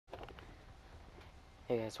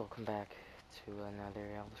Hey guys, welcome back to another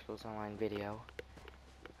Elder Scrolls Online video.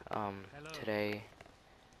 Today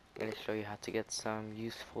I'm going to show you how to get some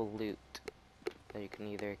useful loot that you can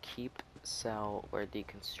either keep, sell, or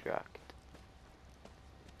deconstruct.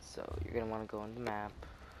 So you're going to want to go on the map,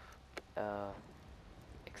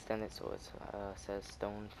 extend it so it says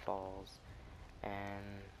Stone Falls,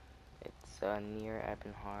 and it's near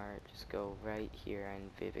Ebonheart. Just go right here in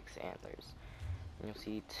Vivek's Antlers. And you'll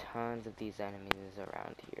see tons of these enemies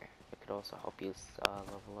around here. It could also help you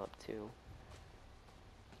level up too.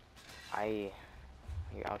 Here,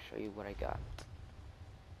 I'll show you what I got.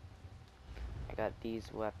 I got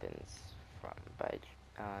these weapons by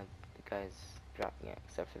the guys dropping it,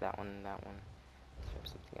 except for that one and that one. It's from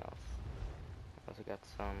something else. I also got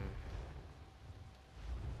some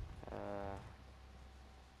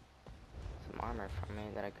armor from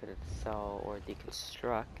it that I could sell or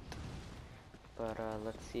deconstruct. But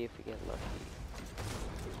let's see if we get lucky.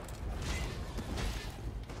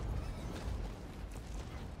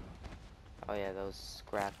 Oh yeah, those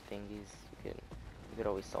scrap thingies, you could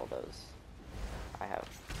always sell those. I have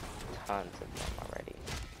tons of them already.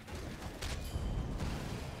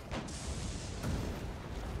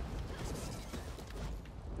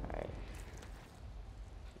 Alright.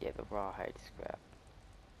 Yeah, the rawhide scrap.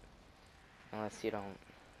 Unless you don't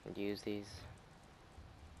use these,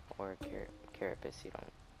 or carapace, you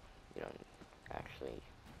don't actually,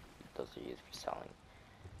 those are used for selling.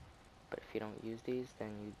 But if you don't use these, then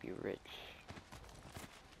you'd be rich.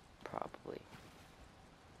 Probably.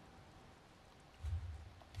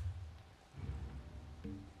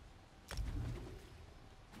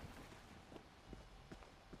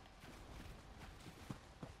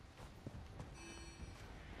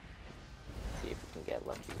 See if we can get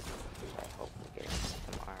lucky with them. I hope we get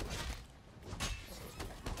some armor.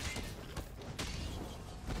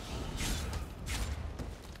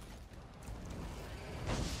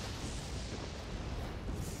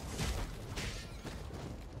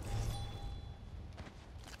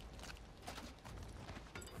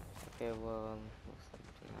 Okay, well, looks like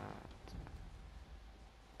not.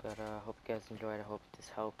 But hope you guys enjoyed. I hope this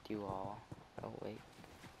helped you all. Oh wait.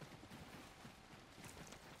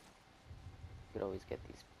 You could always get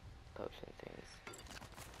these potion things.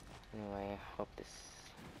 Anyway, hope this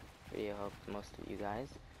video helped most of you guys,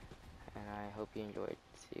 and I hope you enjoyed.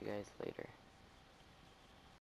 See you guys later.